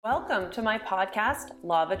Welcome to my podcast,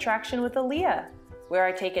 Law of Attraction with Aaliyah, where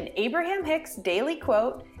I take an Abraham Hicks daily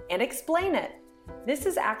quote and explain it. This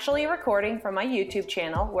is actually a recording from my YouTube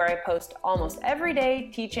channel where I post almost every day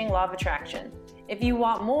teaching Law of Attraction. If you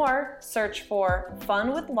want more, search for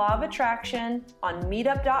Fun with Law of Attraction on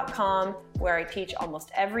meetup.com, where I teach almost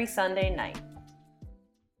every Sunday night.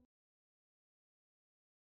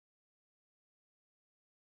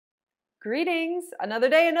 Greetings! Another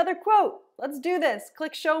day, another quote. Let's do this.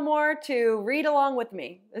 Click show more to read along with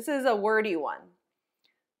me. This is a wordy one.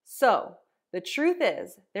 So, the truth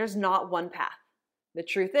is, there's not one path. The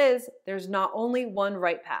truth is, there's not only one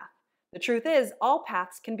right path. The truth is, all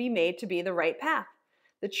paths can be made to be the right path.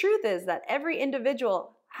 The truth is that every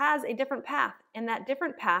individual has a different path, and that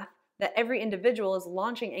different path that every individual is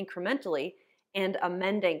launching incrementally and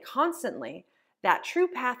amending constantly, that true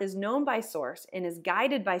path is known by Source and is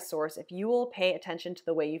guided by Source if you will pay attention to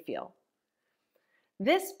the way you feel.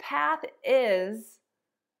 This path is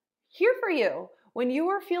here for you. When you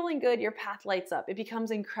are feeling good, your path lights up. It becomes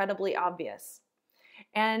incredibly obvious.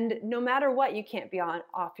 And no matter what, you can't be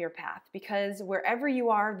off your path, because wherever you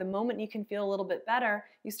are, the moment you can feel a little bit better,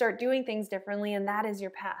 you start doing things differently, and that is your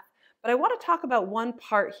path. But I want to talk about one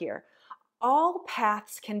part here. All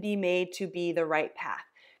paths can be made to be the right path.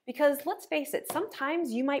 Because let's face it,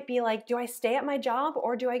 sometimes you might be like, do I stay at my job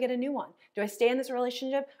or do I get a new one? Do I stay in this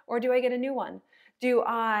relationship or do I get a new one? Do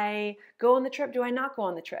I go on the trip? Do I not go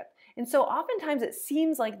on the trip? And so oftentimes it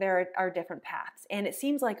seems like there are different paths, and it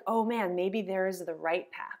seems like, oh man, maybe there is the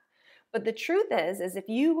right path. But the truth is if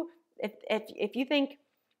you think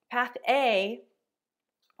path A,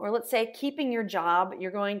 or let's say keeping your job,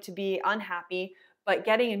 you're going to be unhappy, but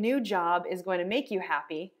getting a new job is going to make you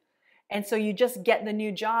happy. And so you just get the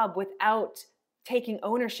new job without taking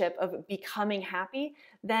ownership of becoming happy,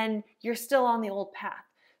 then you're still on the old path.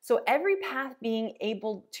 So every path being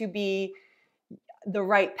able to be the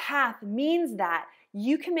right path means that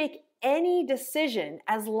you can make any decision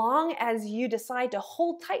as long as you decide to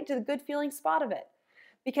hold tight to the good feeling spot of it.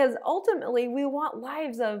 Because ultimately we want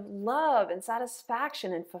lives of love and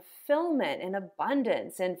satisfaction and fulfillment and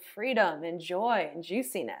abundance and freedom and joy and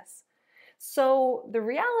juiciness. So the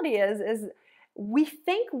reality is we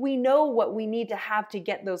think we know what we need to have to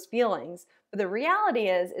get those feelings, but the reality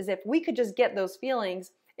is if we could just get those feelings,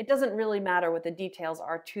 it doesn't really matter what the details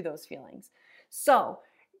are to those feelings. So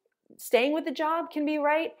staying with the job can be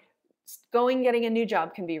right. Getting a new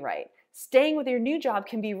job can be right. Staying with your new job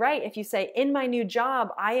can be right if you say, in my new job,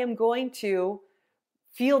 I am going to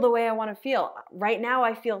feel the way I want to feel. Right now,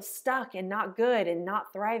 I feel stuck and not good and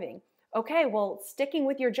not thriving. Okay, well, sticking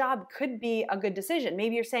with your job could be a good decision.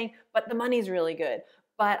 Maybe you're saying, but the money's really good,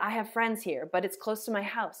 but I have friends here, but it's close to my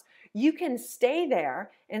house. You can stay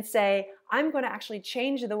there and say, I'm going to actually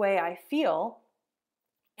change the way I feel,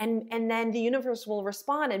 and then the universe will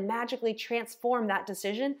respond and magically transform that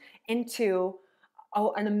decision into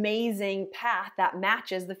an amazing path that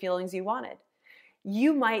matches the feelings you wanted.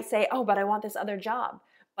 You might say, oh, but I want this other job.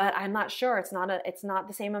 But I'm not sure. It's not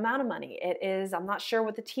the same amount of money. I'm not sure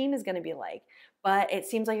what the team is going to be like, but it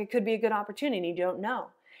seems like it could be a good opportunity. You don't know.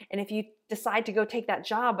 And if you decide to go take that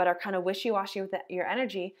job but are kind of wishy-washy with your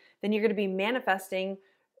energy, then you're going to be manifesting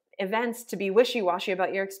events to be wishy-washy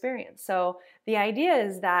about your experience. So the idea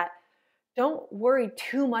is that don't worry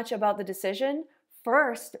too much about the decision.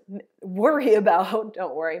 First, don't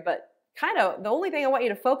worry, but kind of the only thing I want you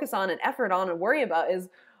to focus on and effort on and worry about is,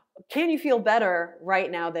 can you feel better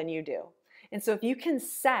right now than you do? And so if you can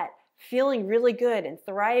set feeling really good and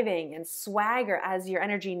thriving and swagger as your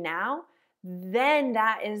energy now, then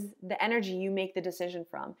that is the energy you make the decision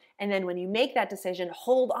from. And then when you make that decision,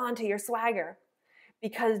 hold on to your swagger,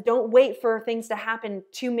 because don't wait for things to happen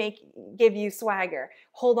to give you swagger.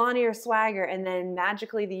 Hold on to your swagger, and then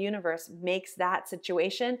magically the universe makes that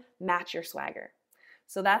situation match your swagger.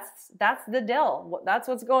 So that's the deal. That's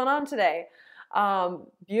what's going on today.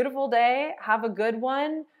 Beautiful day. Have a good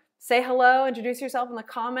one. Say hello, introduce yourself in the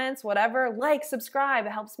comments, whatever. Like, subscribe.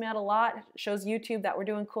 It helps me out a lot. It shows YouTube that we're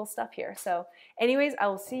doing cool stuff here. So anyways, I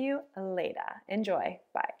will see you later. Enjoy.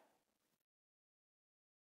 Bye.